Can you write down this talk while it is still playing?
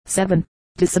7.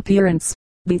 Disappearance.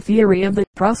 The theory of the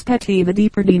prospettiva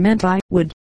deperdimenti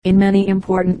would, in many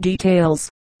important details,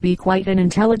 be quite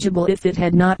unintelligible if it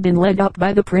had not been led up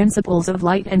by the principles of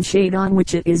light and shade on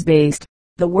which it is based.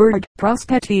 The word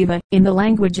prospettiva in the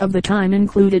language of the time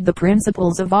included the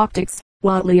principles of optics.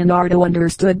 What Leonardo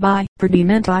understood by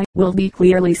perdimenti will be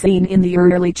clearly seen in the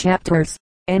early chapters.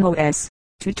 Nos.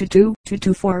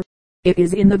 222-224. It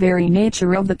is in the very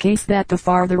nature of the case that the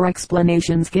farther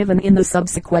explanations given in the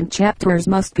subsequent chapters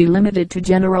must be limited to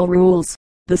general rules.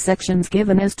 The sections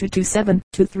given as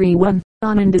 227-231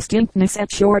 on indistinctness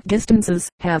at short distances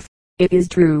have, it is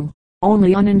true,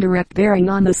 only an indirect bearing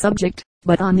on the subject,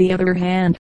 but on the other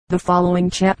hand, the following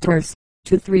chapters,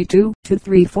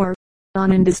 232-234,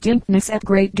 on indistinctness at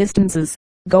great distances,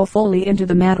 go fully into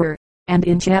the matter, and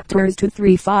in chapters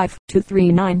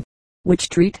 235-239, which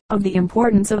treat of the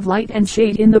importance of light and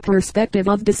shade in the perspective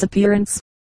of disappearance,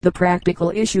 the practical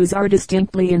issues are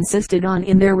distinctly insisted on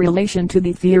in their relation to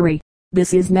the theory.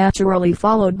 This is naturally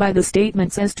followed by the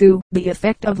statements as to the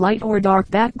effect of light or dark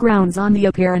backgrounds on the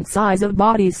apparent size of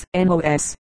bodies.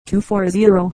 Nos.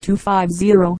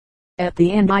 240-250. At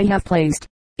the end I have placed,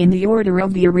 in the order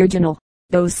of the original,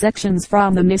 those sections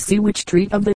from the Missi which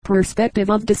treat of the perspective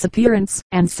of disappearance,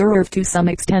 and serve to some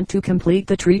extent to complete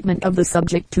the treatment of the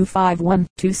subject.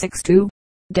 251-262.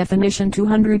 Definition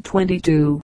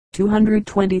 222,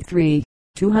 223,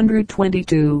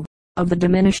 222. Of the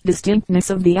diminished distinctness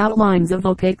of the outlines of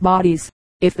opaque bodies.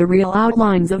 If the real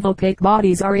outlines of opaque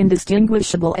bodies are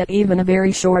indistinguishable at even a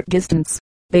very short distance,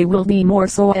 they will be more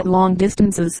so at long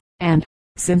distances, and,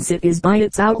 since it is by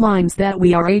its outlines that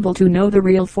we are able to know the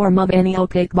real form of any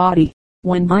opaque body,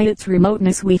 when by its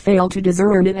remoteness we fail to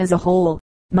discern it as a whole,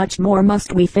 much more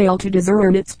must we fail to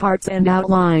discern its parts and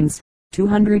outlines.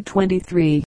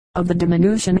 223. Of the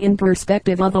diminution in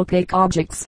perspective of opaque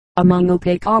objects. Among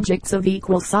opaque objects of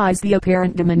equal size the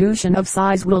apparent diminution of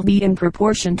size will be in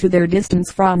proportion to their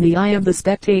distance from the eye of the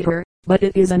spectator, but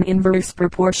it is an inverse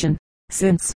proportion,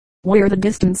 since, where the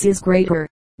distance is greater,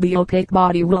 the opaque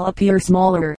body will appear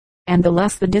smaller, and the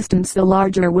less the distance the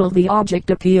larger will the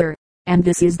object appear. And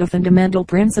this is the fundamental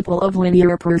principle of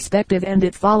linear perspective, and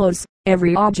it follows,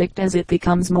 every object as it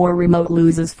becomes more remote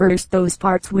loses first those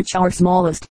parts which are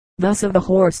smallest. Thus of the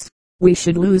horse, we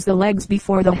should lose the legs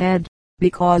before the head,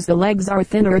 because the legs are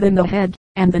thinner than the head,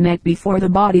 and the neck before the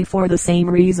body for the same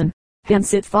reason.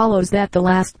 Hence it follows that the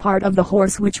last part of the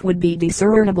horse which would be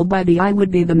discernible by the eye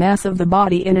would be the mass of the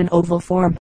body in an oval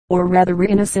form, or rather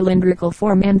in a cylindrical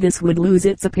form, and this would lose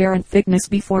its apparent thickness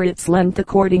before its length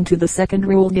according to the second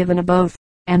rule given above.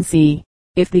 And c.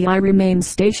 If the eye remains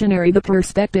stationary the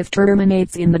perspective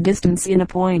terminates in the distance in a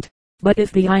point. But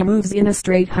if the eye moves in a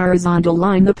straight horizontal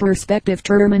line the perspective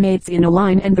terminates in a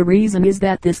line, and the reason is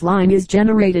that this line is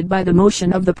generated by the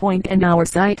motion of the point and our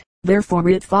sight. Therefore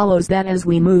it follows that as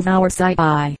we move our sight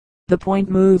eye, the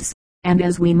point moves, and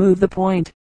as we move the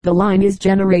point, the line is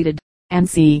generated. And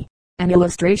c. An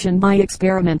illustration by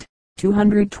experiment.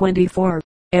 224.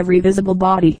 Every visible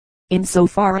body, in so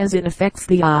far as it affects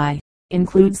the eye,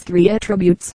 includes three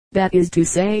attributes, that is to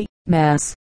say,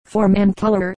 mass, form and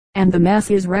color, and the mass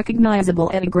is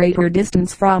recognizable at a greater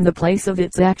distance from the place of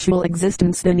its actual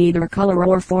existence than either color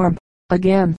or form.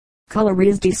 Again, color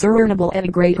is discernible at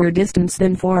a greater distance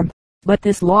than form. But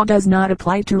this law does not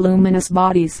apply to luminous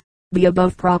bodies. The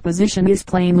above proposition is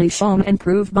plainly shown and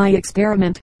proved by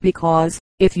experiment, because,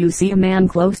 if you see a man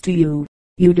close to you,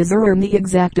 you discern the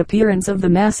exact appearance of the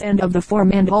mass and of the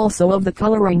form and also of the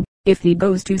coloring. If he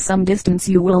goes to some distance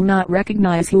you will not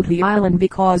recognize who he is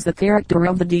because the character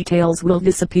of the details will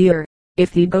disappear.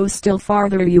 If he goes still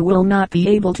farther you will not be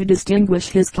able to distinguish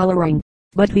his coloring,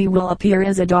 but he will appear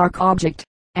as a dark object,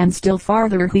 and still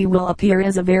farther he will appear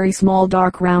as a very small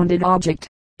dark rounded object.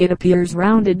 It appears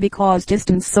rounded because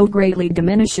distance so greatly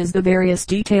diminishes the various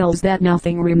details that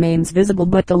nothing remains visible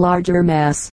but the larger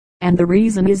mass. And the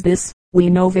reason is this: we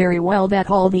know very well that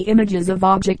all the images of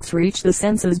objects reach the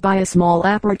senses by a small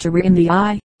aperture in the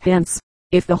eye. Hence,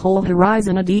 if the whole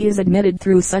horizon AD is admitted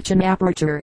through such an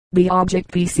aperture, the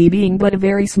object PC being but a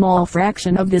very small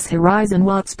fraction of this horizon,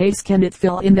 what space can it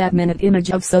fill in that minute image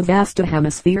of so vast a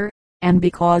hemisphere? And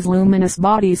because luminous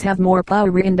bodies have more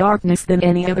power in darkness than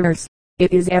any others,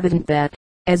 it is evident that,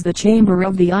 as the chamber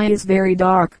of the eye is very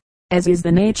dark, as is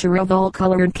the nature of all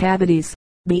colored cavities,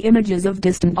 the images of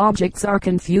distant objects are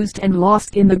confused and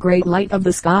lost in the great light of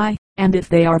the sky, and if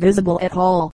they are visible at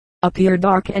all, appear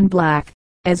dark and black,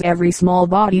 as every small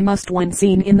body must when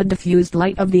seen in the diffused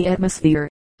light of the atmosphere.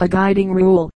 A guiding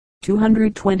rule.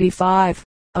 225.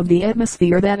 Of the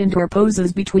atmosphere that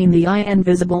interposes between the eye and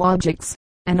visible objects,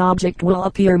 an object will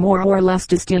appear more or less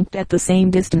distinct at the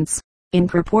same distance. in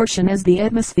proportion as the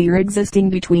atmosphere existing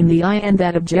between the eye and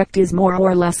that object is more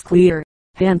or less clear.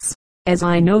 Hence, as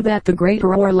I know that the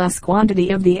greater or less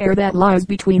quantity of the air that lies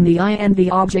between the eye and the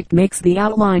object makes the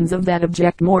outlines of that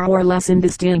object more or less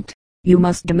indistinct, you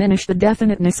must diminish the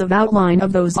definiteness of outline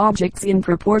of those objects in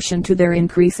proportion to their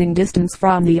increasing distance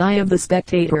from the eye of the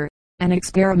spectator. An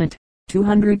experiment.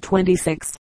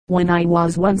 226. When I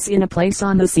was once in a place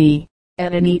on the sea,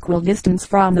 at an equal distance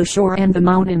from the shore and the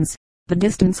mountains, the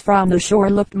distance from the shore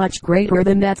looked much greater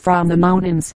than that from the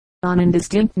mountains, on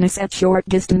indistinctness at short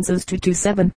distances to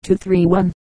 27, to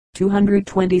 31.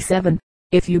 227.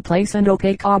 If you place an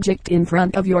opaque object in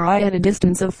front of your eye at a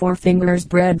distance of 4 fingers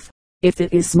breadth, if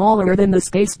it is smaller than the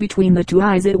space between the two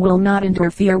eyes, it will not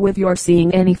interfere with your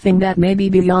seeing anything that may be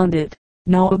beyond it.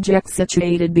 No object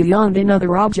situated beyond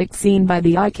another object seen by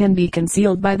the eye can be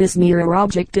concealed by this nearer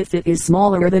object if it is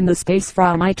smaller than the space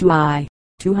from eye to eye.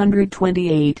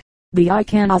 228. The eye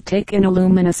cannot take an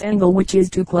luminous angle which is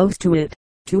too close to it.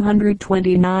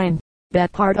 229.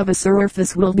 That part of a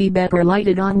surface will be better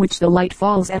lighted on which the light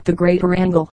falls at the greater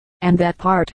angle, and that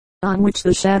part, on which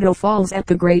the shadow falls at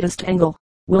the greatest angle,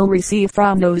 will receive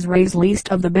from those rays least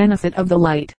of the benefit of the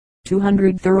light.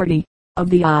 230. Of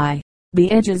the eye. The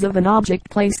edges of an object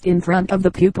placed in front of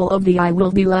the pupil of the eye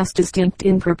will be less distinct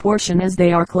in proportion as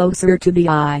they are closer to the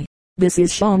eye. This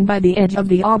is shown by the edge of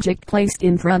the object placed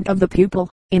in front of the pupil.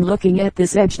 In looking at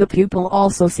this edge, the pupil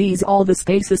also sees all the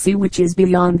spaces which is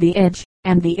beyond the edge,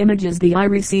 and the images the eye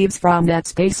receives from that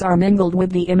space are mingled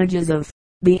with the images of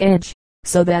the edge,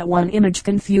 so that one image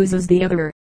confuses the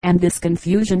other, and this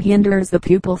confusion hinders the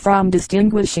pupil from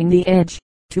distinguishing the edge.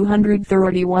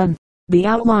 231. The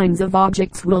outlines of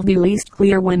objects will be least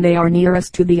clear when they are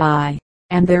nearest to the eye,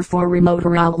 and therefore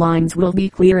remoter outlines will be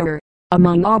clearer.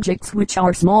 Among objects which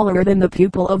are smaller than the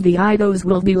pupil of the eye, those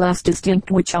will be less distinct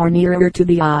which are nearer to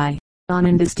the eye. On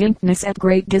indistinctness at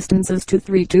great distances to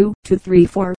 32, to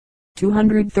 34.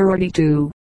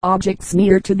 232. Objects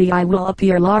near to the eye will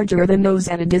appear larger than those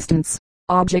at a distance.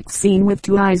 Objects seen with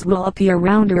 2 eyes will appear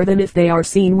rounder than if they are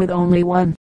seen with only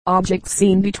 1. Objects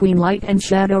seen between light and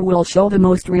shadow will show the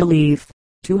most relief.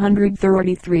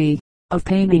 233. Of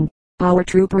painting. Our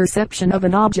true perception of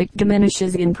an object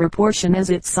diminishes in proportion as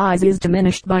its size is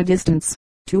diminished by distance.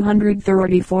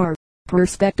 234.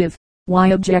 Perspective.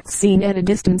 Why objects seen at a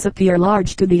distance appear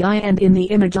large to the eye and in the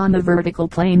image on the vertical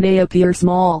plane they appear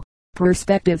small.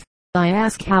 Perspective. I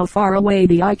ask how far away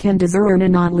the eye can discern a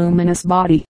non-luminous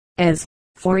body. As,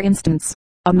 for instance,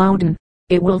 a mountain.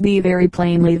 It will be very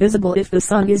plainly visible if the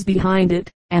sun is behind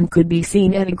it, and could be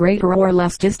seen at a greater or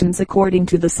less distance according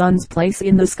to the sun's place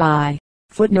in the sky.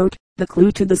 Footnote. The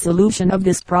clue to the solution of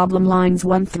this problem lines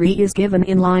 1-3 is given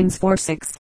in lines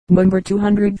 4-6. Number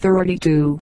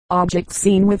 232. Objects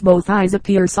seen with both eyes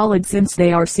appear solid since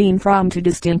they are seen from 2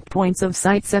 distinct points of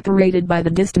sight separated by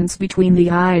the distance between the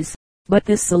eyes. But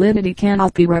this solidity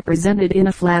cannot be represented in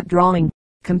a flat drawing.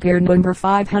 Compare number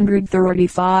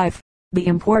 535. The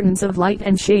importance of light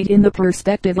and shade in the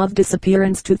perspective of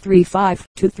disappearance 235,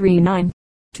 239.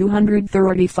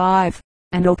 235.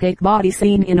 An opaque body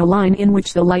seen in a line in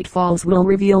which the light falls will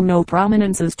reveal no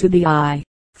prominences to the eye.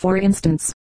 For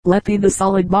instance, let be the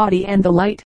solid body and the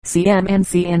light, CM and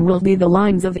CN will be the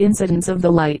lines of incidence of the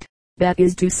light. That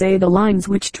is to say, the lines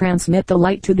which transmit the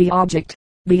light to the object.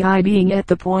 The eye being at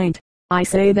the point, I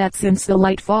say that since the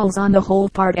light falls on the whole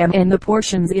part M and the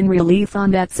portions in relief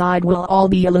on that side will all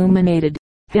be illuminated,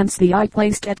 hence the eye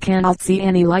placed at cannot see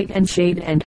any light and shade,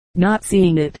 and, not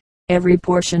seeing it, every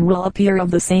portion will appear of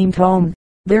the same tone.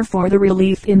 Therefore the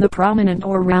relief in the prominent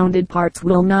or rounded parts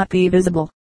will not be visible.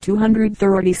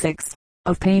 236.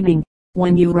 Of painting.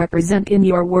 When you represent in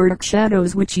your work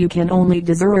shadows which you can only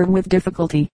discern with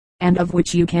difficulty, and of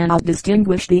which you cannot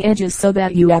distinguish the edges so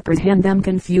that you apprehend them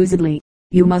confusedly,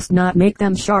 you must not make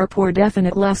them sharp or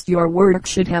definite lest your work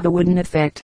should have a wooden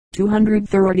effect.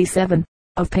 237.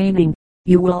 Of painting.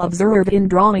 You will observe in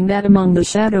drawing that among the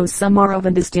shadows some are of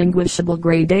indistinguishable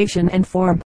gradation and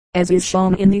form, as is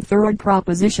shown in the third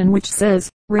proposition, which says,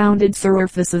 rounded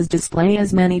surfaces display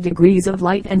as many degrees of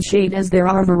light and shade as there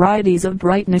are varieties of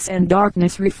brightness and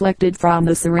darkness reflected from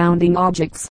the surrounding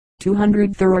objects.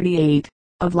 238.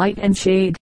 Of light and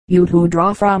shade. You who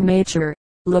draw from nature,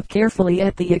 look carefully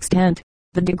at the extent,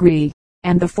 the degree,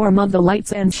 and the form of the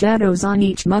lights and shadows on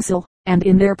each muscle, and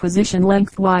in their position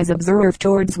lengthwise observe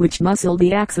towards which muscle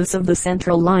the axis of the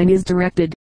central line is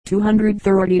directed.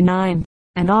 239.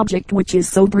 An object which is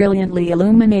so brilliantly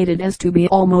illuminated as to be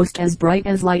almost as bright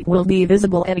as light will be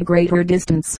visible at a greater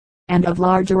distance, and of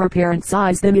larger apparent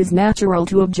size than is natural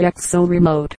to objects so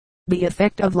remote. The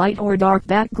effect of light or dark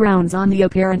backgrounds on the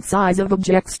apparent size of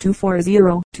objects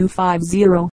 240,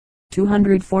 250.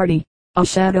 240. A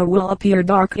shadow will appear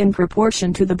dark in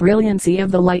proportion to the brilliancy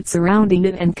of the light surrounding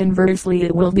it, and conversely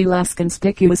it will be less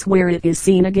conspicuous where it is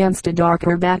seen against a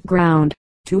darker background.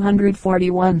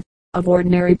 241. Of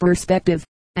ordinary perspective,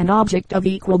 an object of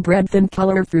equal breadth and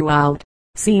color throughout,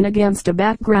 seen against a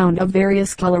background of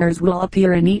various colors, will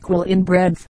appear unequal in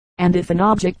breadth, and if an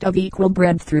object of equal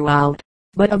breadth throughout,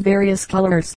 but of various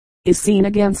colors, is seen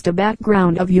against a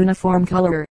background of uniform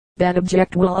color, that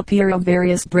object will appear of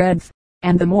various breadth,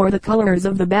 and the more the colors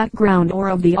of the background or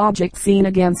of the object seen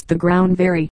against the ground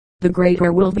vary, the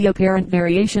greater will be apparent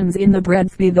variations in the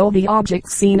breadth be though the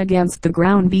objects seen against the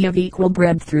ground be of equal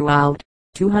breadth throughout.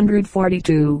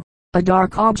 242. A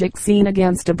dark object seen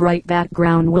against a bright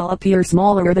background will appear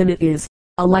smaller than it is.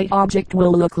 A light object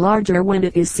will look larger when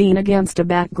it is seen against a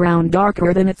background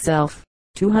darker than itself.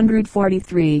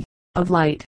 243. Of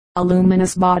light. A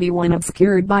luminous body when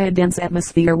obscured by a dense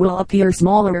atmosphere will appear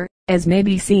smaller, as may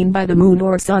be seen by the moon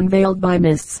or sun veiled by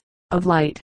mists. Of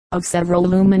light. Of several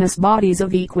luminous bodies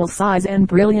of equal size and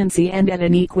brilliancy and at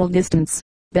an equal distance,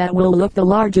 that will look the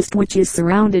largest which is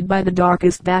surrounded by the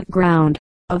darkest background.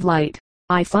 Of light.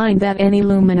 I find that any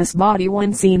luminous body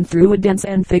when seen through a dense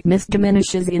and thick mist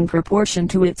diminishes in proportion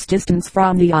to its distance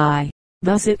from the eye.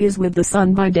 Thus it is with the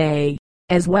sun by day,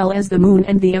 as well as the moon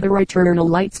and the other eternal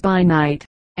lights by night.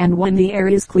 And when the air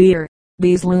is clear,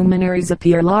 these luminaries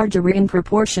appear larger in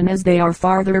proportion as they are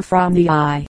farther from the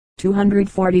eye.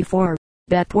 244.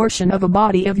 That portion of a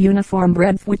body of uniform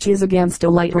breadth which is against a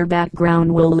lighter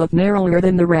background will look narrower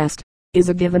than the rest. Is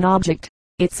a given object,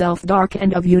 itself dark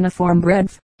and of uniform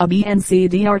breadth, a B and C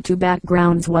D are two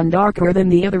backgrounds, one darker than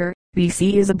the other.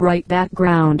 BC is a bright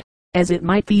background, as it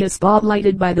might be a spot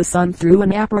lighted by the sun through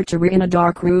an aperture in a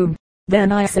dark room.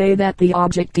 Then I say that the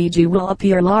object EG will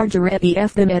appear larger at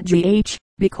EF than at GH,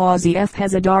 because EF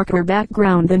has a darker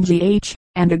background than GH,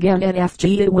 and again at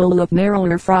FG it will look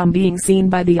narrower from being seen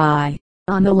by the eye.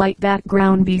 On the light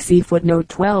background BC. Footnote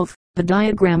 12. The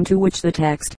diagram to which the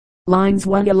text, lines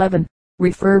 111,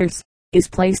 refers, is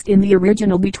placed in the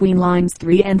original between lines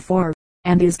 3 and 4,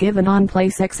 and is given on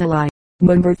place XLI.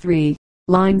 Number 3.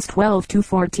 Lines 12 to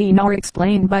 14 are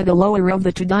explained by the lower of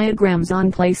the two diagrams on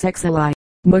place XLI.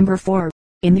 Number 4.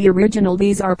 In the original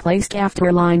these are placed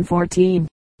after line 14.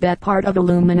 That part of a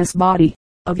luminous body,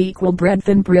 of equal breadth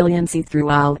and brilliancy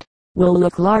throughout, will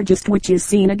look largest which is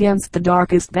seen against the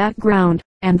darkest background,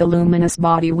 and the luminous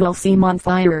body will seem on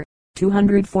fire.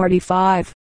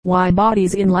 245. Why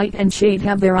bodies in light and shade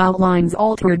have their outlines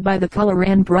altered by the color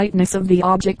and brightness of the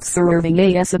objects serving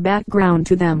as a background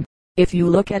to them. If you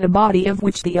look at a body of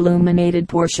which the illuminated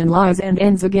portion lies and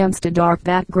ends against a dark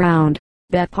background,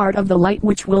 that part of the light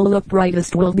which will look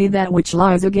brightest will be that which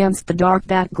lies against the dark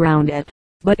background at.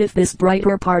 But if this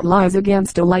brighter part lies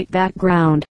against a light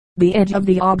background, the edge of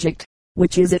the object,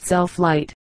 which is itself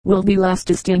light, will be less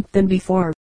distinct than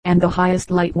before, and the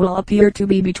highest light will appear to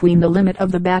be between the limit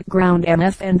of the background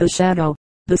MF and the shadow.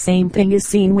 The same thing is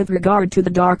seen with regard to the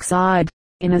dark side,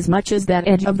 inasmuch as that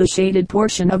edge of the shaded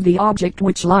portion of the object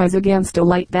which lies against a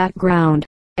light background,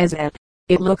 as at,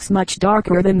 it looks much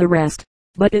darker than the rest.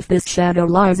 But if this shadow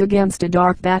lies against a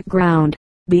dark background,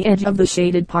 the edge of the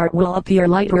shaded part will appear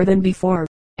lighter than before,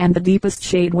 and the deepest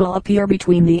shade will appear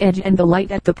between the edge and the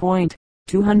light at the point.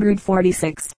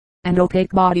 246. An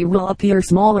opaque body will appear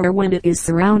smaller when it is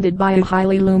surrounded by a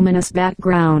highly luminous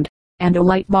background, and a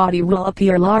light body will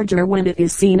appear larger when it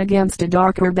is seen against a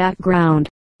darker background.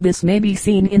 This may be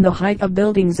seen in the height of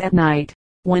buildings at night.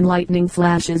 When lightning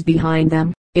flashes behind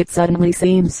them, it suddenly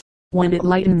seems, when it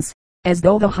lightens, as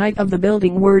though the height of the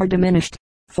building were diminished.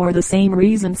 For the same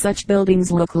reason such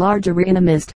buildings look larger in a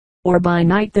mist, or by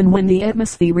night than when the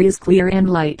atmosphere is clear and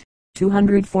light.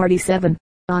 247.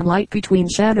 On light between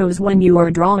shadows when you are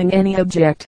drawing any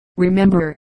object.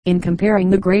 Remember, in comparing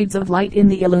the grades of light in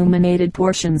the illuminated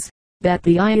portions, that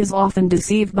the eye is often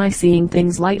deceived by seeing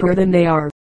things lighter than they are,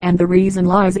 and the reason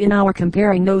lies in our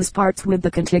comparing those parts with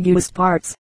the contiguous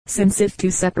parts. Since if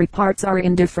two separate parts are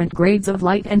in different grades of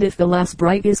light, and if the less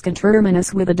bright is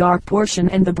conterminous with a dark portion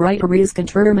and the brighter is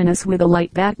conterminous with a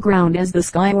light background as the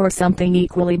sky or something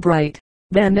equally bright,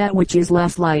 then that which is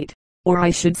less light, or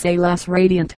I should say less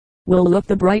radiant, will look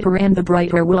the brighter and the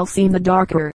brighter will seem the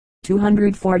darker.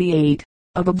 248.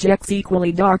 Of objects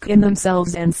equally dark in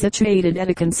themselves and situated at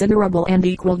a considerable and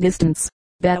equal distance,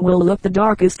 that will look the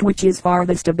darkest which is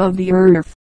farthest above the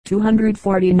earth.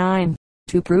 249.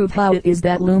 To prove how it is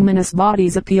that luminous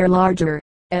bodies appear larger,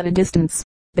 at a distance,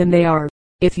 than they are,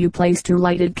 if you place two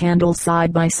lighted candles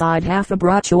side by side half a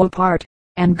braccio apart,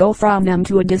 and go from them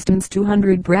to a distance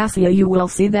 200 braccia, you will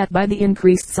see that by the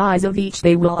increased size of each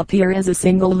they will appear as a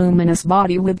single luminous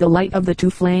body with the light of the two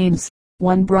flames.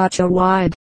 1 braccio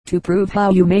wide, to prove how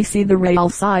you may see the real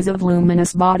size of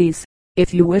luminous bodies.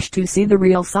 If you wish to see the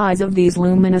real size of these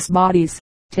luminous bodies,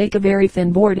 take a very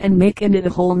thin board and make in it a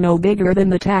hole no bigger than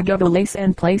the tag of a lace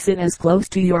and place it as close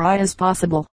to your eye as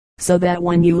possible, so that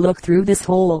when you look through this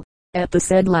hole, at the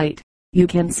said light, you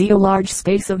can see a large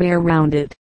space of air round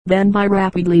it. Then by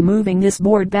rapidly moving this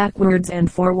board backwards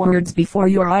and forwards before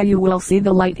your eye you will see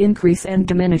the light increase and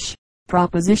diminish.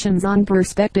 Propositions on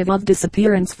perspective of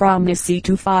disappearance from Miss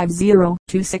C250,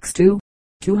 262,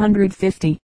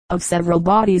 250, of several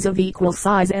bodies of equal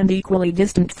size and equally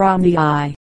distant from the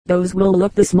eye. Those will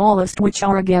look the smallest which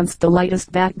are against the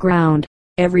lightest background.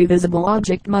 Every visible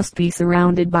object must be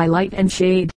surrounded by light and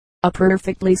shade. A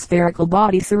perfectly spherical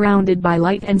body surrounded by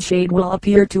light and shade will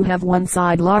appear to have one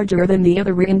side larger than the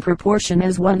other in proportion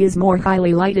as one is more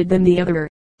highly lighted than the other.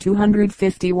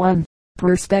 251.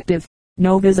 Perspective.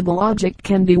 No visible object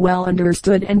can be well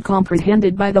understood and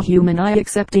comprehended by the human eye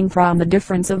excepting from the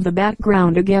difference of the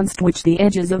background against which the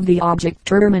edges of the object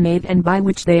terminate and by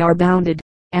which they are bounded,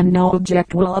 and no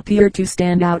object will appear to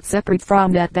stand out separate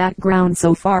from that background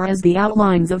so far as the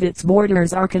outlines of its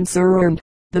borders are concerned.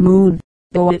 The moon,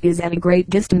 though it is at a great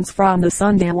distance from the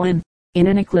sun when, in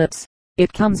an eclipse,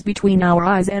 it comes between our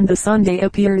eyes and the sun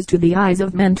appears to the eyes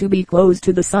of men to be close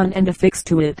to the sun and affixed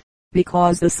to it,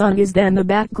 because the sun is then the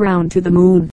background to the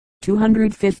moon.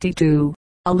 252.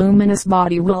 A luminous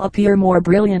body will appear more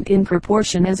brilliant in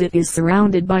proportion as it is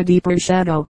surrounded by deeper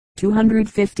shadow.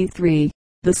 253.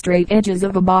 The straight edges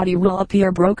of a body will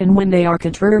appear broken when they are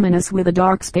conterminous with a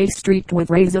dark space streaked with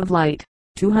rays of light.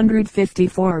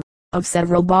 254. Of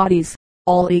several bodies,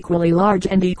 all equally large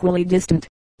and equally distant,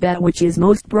 that which is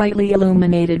most brightly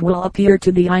illuminated will appear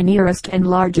to the eye nearest and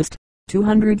largest.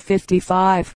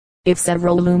 255. If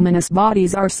several luminous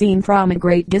bodies are seen from a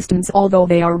great distance although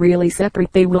they are really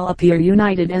separate they will appear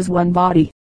united as one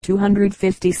body.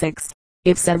 256.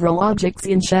 If several objects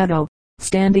in shadow,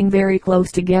 standing very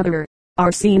close together,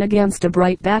 are seen against a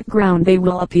bright background they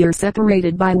will appear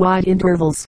separated by wide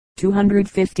intervals.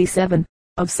 257.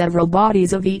 Of several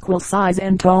bodies of equal size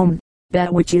and tone,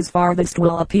 that which is farthest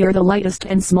will appear the lightest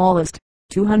and smallest.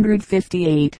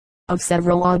 258. Of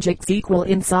several objects equal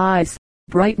in size,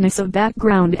 brightness of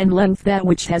background and length that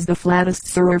which has the flattest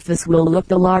surface will look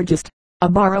the largest. A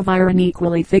bar of iron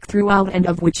equally thick throughout and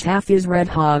of which half is red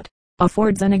hot,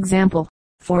 affords an example,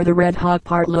 for the red hot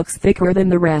part looks thicker than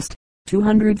the rest.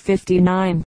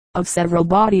 259. Of several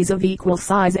bodies of equal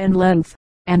size and length,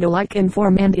 and alike in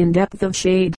form and in depth of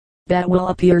shade, that will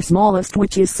appear smallest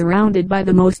which is surrounded by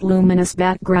the most luminous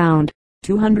background.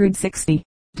 260.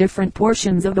 Different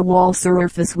portions of the wall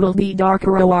surface will be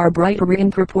darker or brighter in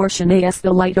proportion as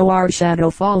the light or shadow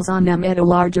falls on them at a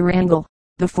larger angle.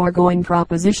 The foregoing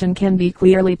proposition can be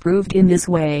clearly proved in this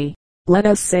way. Let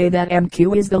us say that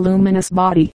MQ is the luminous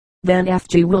body, then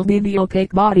FG will be the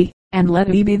opaque body, and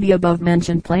let E be the above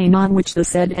mentioned plane on which the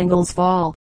said angles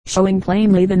fall, showing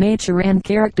plainly the nature and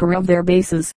character of their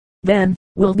bases. Then,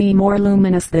 will be more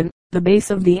luminous than, the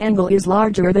base of the angle is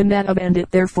larger than that of and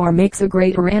it therefore makes a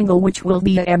greater angle which will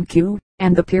be a MQ,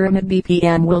 and the pyramid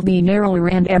BPM will be narrower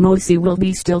and MOC will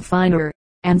be still finer,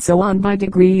 and so on by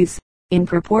degrees, in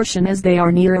proportion as they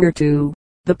are nearer to.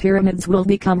 The pyramids will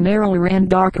become narrower and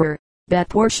darker. That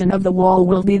portion of the wall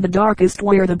will be the darkest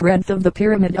where the breadth of the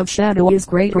pyramid of shadow is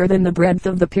greater than the breadth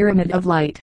of the pyramid of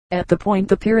light. At the point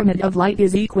the pyramid of light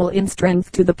is equal in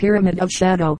strength to the pyramid of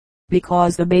shadow,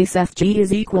 because the base FG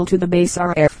is equal to the base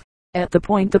RF. At the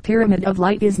point the pyramid of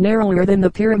light is narrower than the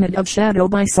pyramid of shadow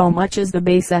by so much as the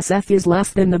base SF is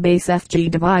less than the base FG.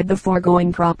 Divide the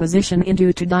foregoing proposition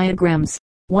into two diagrams,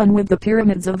 one with the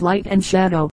pyramids of light and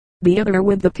shadow, the other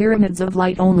with the pyramids of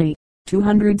light only.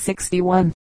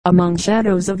 261. Among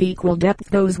shadows of equal depth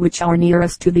those which are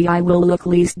nearest to the eye will look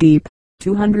least deep.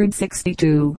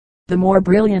 262. The more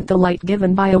brilliant the light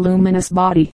given by a luminous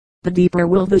body, the deeper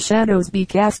will the shadows be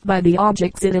cast by the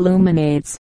objects it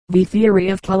illuminates. The theory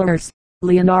of colors.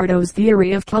 Leonardo's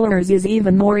theory of colors is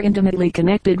even more intimately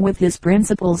connected with his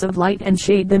principles of light and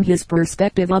shade than his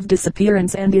perspective of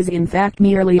disappearance and is in fact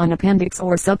merely an appendix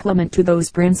or supplement to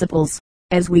those principles,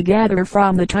 as we gather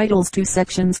from the titles to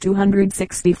sections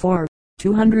 264,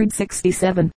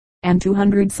 267, and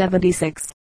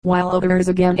 276, while others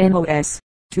again NOS,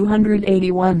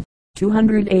 281,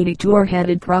 282 are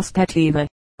headed Prospettiva.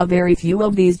 A very few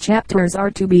of these chapters are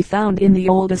to be found in the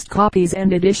oldest copies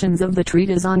and editions of the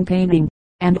treatise on painting,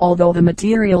 and although the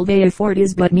material they afford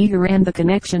is but meager and the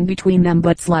connection between them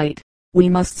but slight, we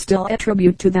must still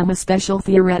attribute to them a special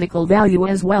theoretical value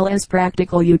as well as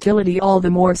practical utility, all the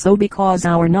more so because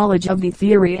our knowledge of the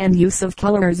theory and use of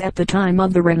colors at the time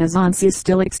of the Renaissance is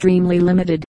still extremely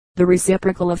limited. The The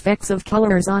reciprocal effects of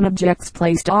colors on objects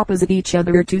placed opposite each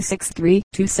other are 263,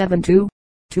 272,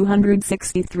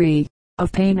 263.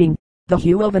 Of painting. The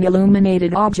hue of an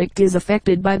illuminated object is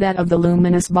affected by that of the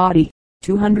luminous body.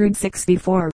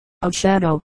 264. Of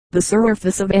shadow. The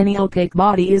surface of any opaque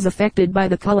body is affected by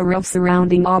the color of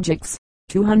surrounding objects.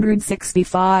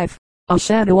 265. A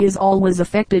shadow is always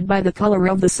affected by the color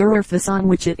of the surface on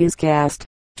which it is cast.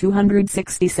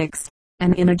 266.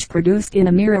 An image produced in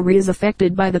a mirror is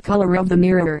affected by the color of the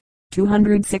mirror.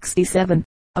 267.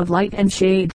 Of light and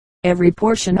shade. Every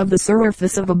portion of the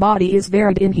surface of a body is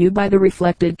varied in hue by the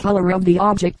reflected color of the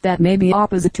object that may be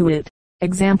opposite to it.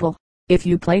 Example. If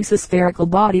you place a spherical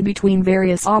body between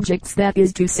various objects, that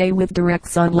is to say with direct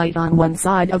sunlight on one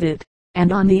side of it,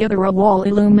 and on the other a wall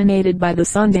illuminated by the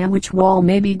sun, which wall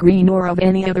may be green or of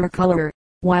any other color,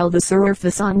 while the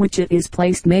surface on which it is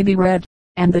placed may be red,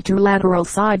 and the two lateral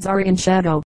sides are in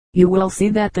shadow, you will see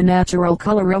that the natural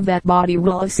color of that body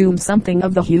will assume something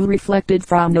of the hue reflected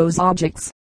from those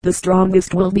objects. The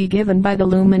strongest will be given by the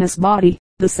luminous body,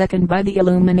 the second by the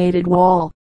illuminated wall,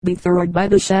 the third by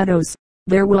the shadows.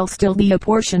 There will still be a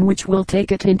portion which will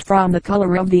take a tint from the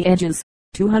color of the edges.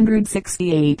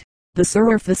 268. The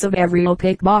surface of every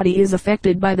opaque body is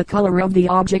affected by the color of the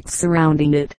objects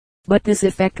surrounding it, but this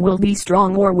effect will be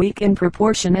strong or weak in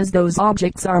proportion as those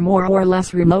objects are more or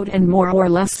less remote and more or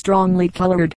less strongly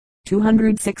colored.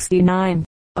 269.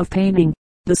 Of painting.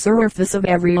 The surface of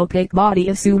every opaque body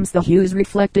assumes the hues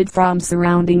reflected from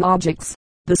surrounding objects.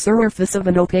 The surface of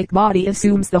an opaque body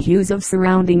assumes the hues of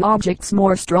surrounding objects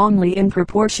more strongly in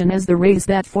proportion as the rays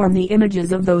that form the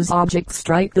images of those objects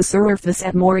strike the surface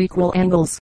at more equal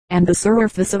angles, and the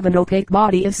surface of an opaque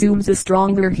body assumes a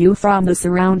stronger hue from the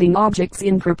surrounding objects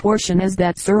in proportion as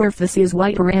that surface is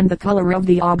whiter and the color of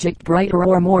the object brighter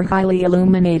or more highly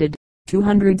illuminated.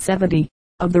 270.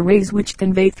 Of the rays which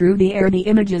convey through the air the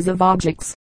images of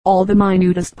objects. All the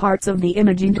minutest parts of the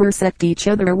image intersect each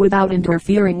other without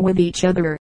interfering with each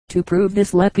other. To prove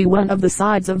this, let be one of the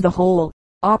sides of the whole,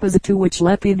 opposite to which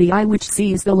let be the eye which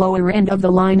sees the lower end of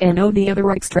the line, and the other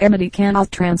extremity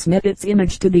cannot transmit its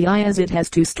image to the eye as it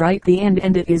has to strike the end,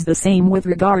 and it is the same with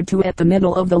regard to at the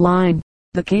middle of the line.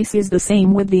 The case is the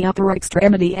same with the upper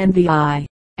extremity and the eye,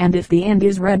 and if the end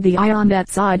is red, the eye on that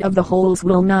side of the holes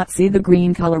will not see the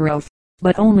green color of,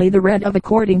 but only the red of,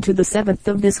 according to the seventh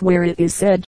of this, where it is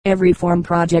said, every form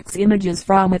projects images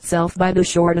from itself by the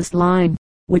shortest line,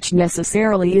 which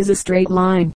necessarily is a straight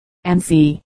line. And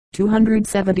c.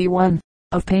 271.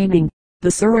 Of painting. The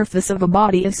surface of a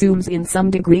body assumes in some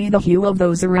degree the hue of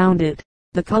those around it.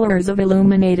 The colors of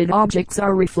illuminated objects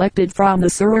are reflected from the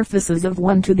surfaces of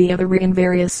one to the other in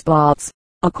various spots,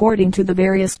 according to the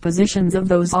various positions of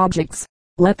those objects.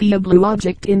 Let be a blue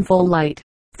object in full light,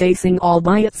 facing all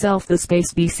by itself the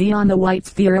space BC on the white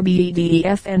sphere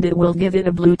BDEF, and it will give it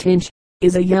a blue tinge.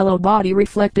 Is a yellow body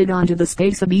reflected onto the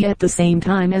space B at the same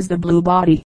time as the blue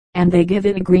body, and they give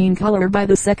it a green color by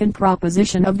the second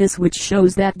proposition of this, which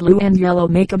shows that blue and yellow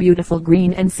make a beautiful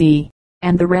green, and c.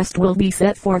 And the rest will be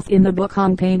set forth in the book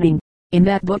on painting. In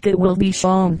that book it will be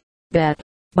shown that,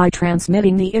 by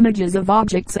transmitting the images of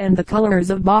objects and the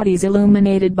colors of bodies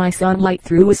illuminated by sunlight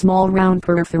through a small round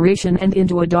perforation and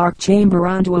into a dark chamber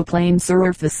onto a plain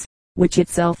surface, which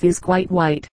itself is quite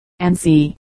white, and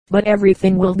c. But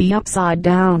everything will be upside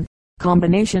down.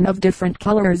 Combination of different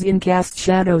colors in cast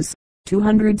shadows.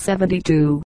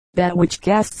 272. That which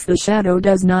casts the shadow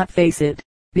does not face it,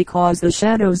 because the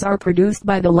shadows are produced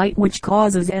by the light which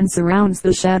causes and surrounds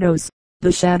the shadows.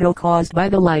 The shadow caused by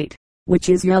the light, which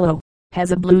is yellow,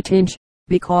 has a blue tinge,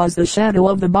 because the shadow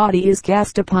of the body is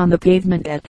cast upon the pavement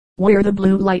at where the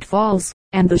blue light falls,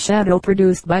 and the shadow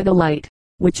produced by the light,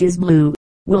 which is blue,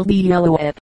 will be yellow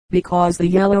at, because the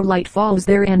yellow light falls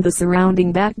there, and the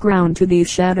surrounding background to these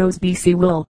shadows BC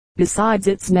will, besides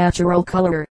its natural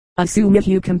color, assume a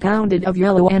hue compounded of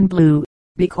yellow and blue,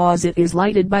 because it is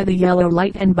lighted by the yellow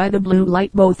light and by the blue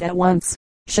light both at once.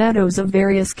 Shadows of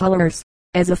various colors,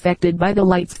 as affected by the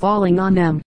lights falling on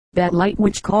them. That light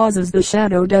which causes the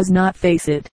shadow does not face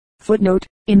it. Footnote: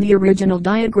 in the original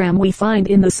diagram we find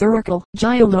in the circle,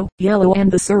 giallo, yellow,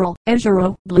 and the circle,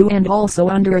 azzurro, blue, and also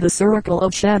under the circle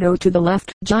of shadow to the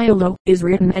left, giallo, is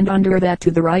written, and under that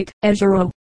to the right, azzurro.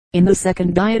 In the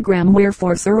second diagram, where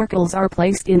four circles are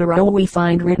placed in a row, we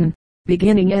find written,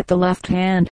 beginning at the left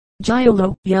hand,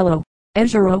 giallo, yellow,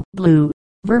 azzurro, blue,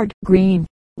 verde, green,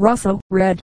 rosso,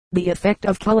 red. The effect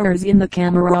of colors in the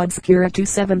camera obscura.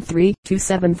 273,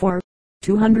 274,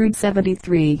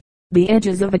 273. The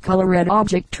edges of a colored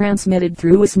object transmitted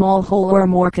through a small hole are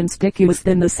more conspicuous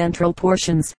than the central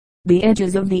portions. The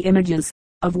edges of the images,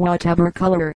 of whatever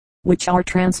color, which are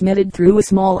transmitted through a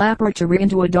small aperture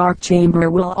into a dark chamber,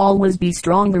 will always be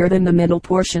stronger than the middle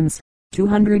portions.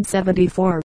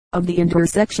 274. Of the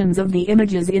intersections of the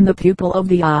images in the pupil of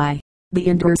the eye. The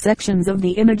intersections of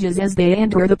the images as they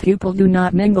enter the pupil do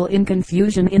not mingle in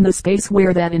confusion in the space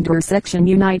where that intersection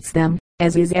unites them,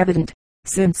 as is evident,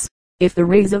 since, if the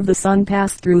rays of the sun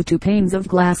pass through two panes of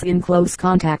glass in close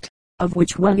contact, of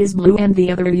which one is blue and the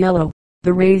other yellow,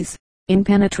 the rays, in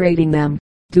penetrating them,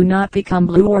 do not become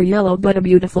blue or yellow but a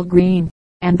beautiful green,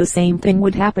 and the same thing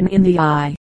would happen in the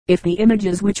eye, if the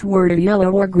images which were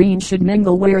yellow or green should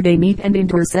mingle where they meet and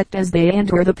intersect as they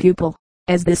enter the pupil.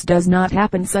 As this does not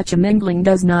happen, such a mingling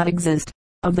does not exist.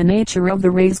 Of the nature of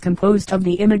the rays composed of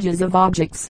the images of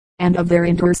objects, and of their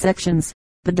intersections,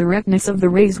 the directness of the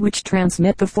rays which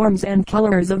transmit the forms and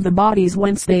colors of the bodies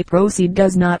whence they proceed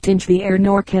does not tinge the air,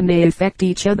 nor can they affect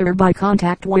each other by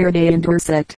contact where they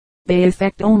intersect. They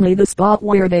affect only the spot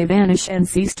where they vanish and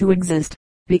cease to exist,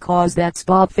 because that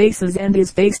spot faces and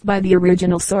is faced by the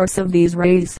original source of these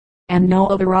rays, and no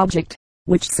other object,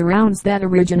 which surrounds that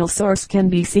original source, can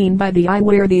be seen by the eye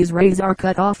where these rays are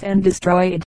cut off and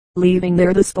destroyed, leaving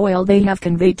there the spoil they have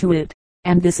conveyed to it.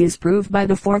 And this is proved by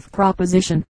the fourth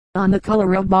proposition, on the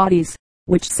color of bodies,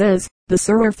 which says, the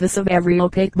surface of every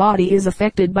opaque body is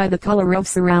affected by the color of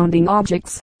surrounding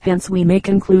objects. Hence we may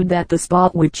conclude that the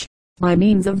spot which, by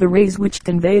means of the rays which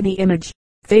convey the image,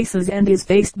 faces and is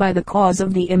faced by the cause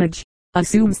of the image,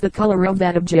 assumes the color of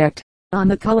that object. On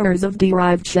the colors of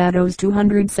derived shadows.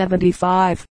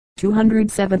 275,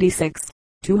 276,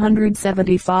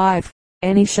 275.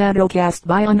 Any shadow cast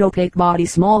by an opaque body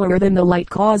smaller than the light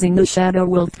causing the shadow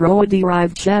will throw a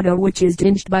derived shadow which is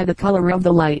tinged by the color of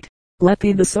the light. Let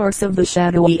be the source of the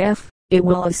shadow EF, it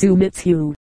will assume its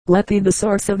hue. Let be the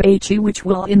source of HE, which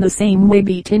will in the same way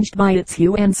be tinged by its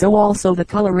hue, and so also the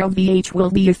color of the H will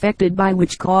be affected by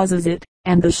which causes it,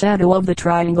 and the shadow of the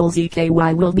triangle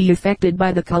ZKY will be affected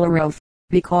by the color of,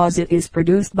 because it is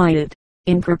produced by it.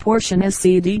 In proportion as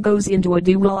CD goes into a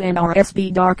D will NRS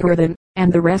be darker than,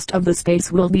 and the rest of the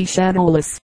space will be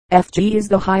shadowless. FG is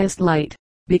the highest light,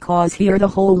 because here the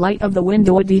whole light of the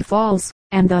window D falls,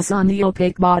 and thus on the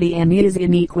opaque body ME is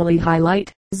in equally high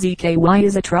light. ZKY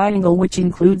is a triangle which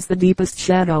includes the deepest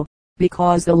shadow,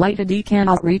 because the light D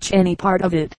cannot reach any part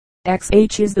of it.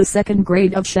 XH is the second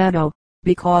grade of shadow,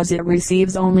 because it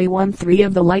receives only 1/3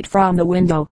 of the light from the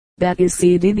window. That is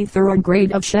CD. The third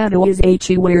grade of shadow is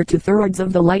HE, where 2/3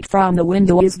 of the light from the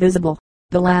window is visible.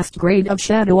 The last grade of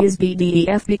shadow is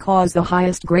BDEF, because the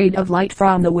highest grade of light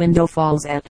from the window falls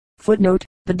at. Footnote,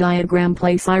 the diagram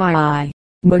place III.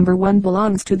 Number 1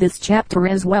 belongs to this chapter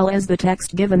as well as the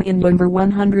text given in number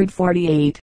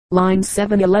 148. Lines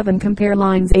 7-11 compare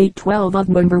lines 8-12 of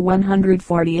number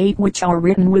 148, which are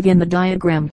written within the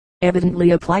diagram,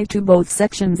 evidently apply to both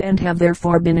sections and have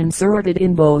therefore been inserted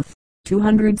in both.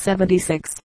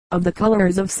 276. Of the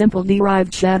colors of simple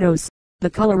derived shadows. The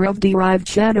color of derived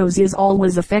shadows is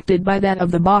always affected by that of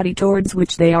the body towards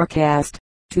which they are cast.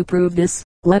 To prove this,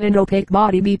 let an opaque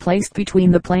body be placed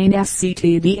between the plane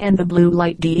SCTD and the blue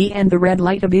light DE and the red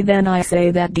light AB. Then I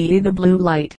say that DE, the blue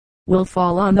light, will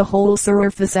fall on the whole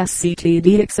surface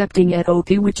SCTD excepting at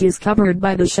OP, which is covered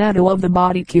by the shadow of the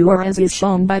body QR, as is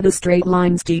shown by the straight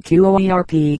lines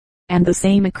DQOERP. And the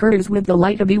same occurs with the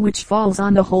light AB, which falls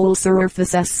on the whole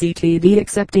surface SCTD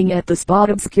excepting at the spot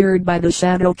obscured by the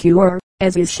shadow QR,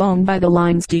 as is shown by the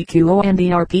lines DQO and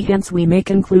ERP. Hence we may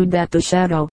conclude that the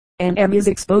shadow NM is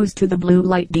exposed to the blue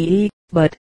light DE,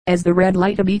 but, as the red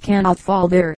light AB cannot fall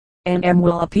there, NM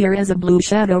will appear as a blue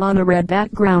shadow on a red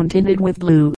background tinted with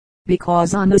blue,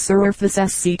 because on the surface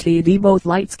SCTD both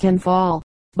lights can fall,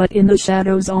 but in the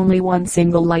shadows only one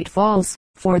single light falls.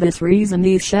 For this reason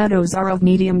these shadows are of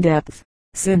medium depth,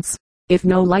 since, if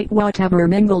no light whatever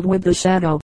mingled with the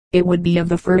shadow, it would be of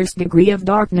the first degree of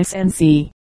darkness and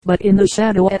C. But in the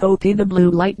shadow at OP the blue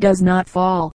light does not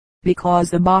fall, because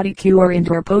the body QR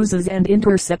interposes and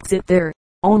intercepts it there.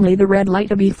 Only the red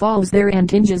light AB falls there and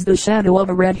tinges the shadow of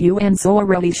a red hue, and so a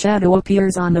ruddy shadow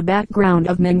appears on the background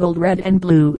of mingled red and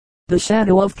blue. The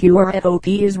shadow of QR at OP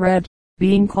is red,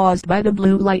 being caused by the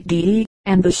blue light DE,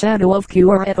 and the shadow of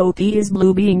QR at OP is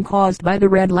blue, being caused by the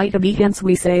red light AB. Hence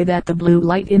we say that the blue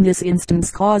light in this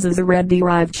instance causes a red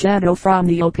derived shadow from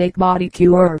the opaque body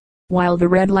QR, while the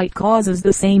red light causes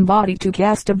the same body to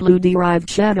cast a blue derived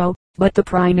shadow. But the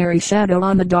primary shadow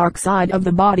on the dark side of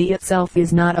the body itself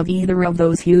is not of either of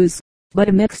those hues, but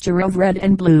a mixture of red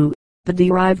and blue. The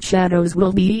derived shadows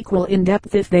will be equal in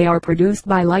depth if they are produced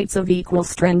by lights of equal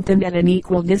strength and at an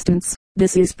equal distance.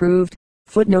 This is proved.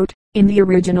 Footnote, in the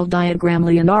original diagram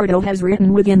Leonardo has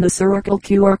written within the circle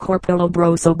QR corporo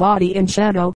broso body and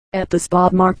shadow, At the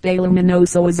spot marked A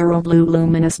luminoso azzurro blue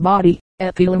luminous body.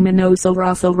 At P luminoso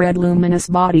rosso red luminous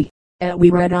body. At we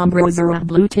red ombra azzurro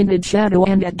blue tinted shadow,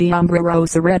 and at D ombra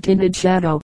rosa red tinted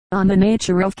shadow. On the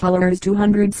nature of colors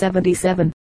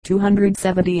 277,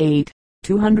 278,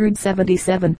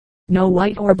 277. No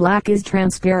white or black is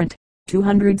transparent.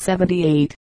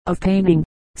 278. Of painting.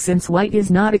 Since white is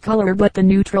not a color but the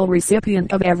neutral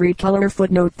recipient of every color.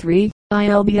 Footnote 3.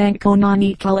 Il bianco non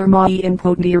è color ma in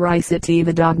potentiality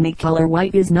dogni color.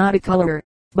 White is not a color,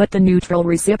 but the neutral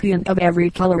recipient of every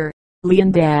color.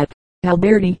 Leondad.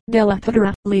 Alberti, della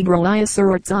Pitera, Ligro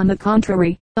Iassurits. On the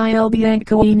contrary, il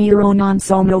bianco e nero non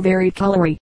sono veri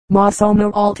colori, ma sono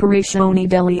alterazioni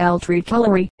degli altri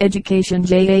colori. Education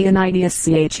J.A. and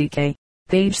IDSCHEK.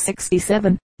 Page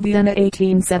 67, Vienna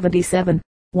 1877.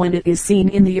 When it is seen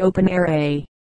in the open air. A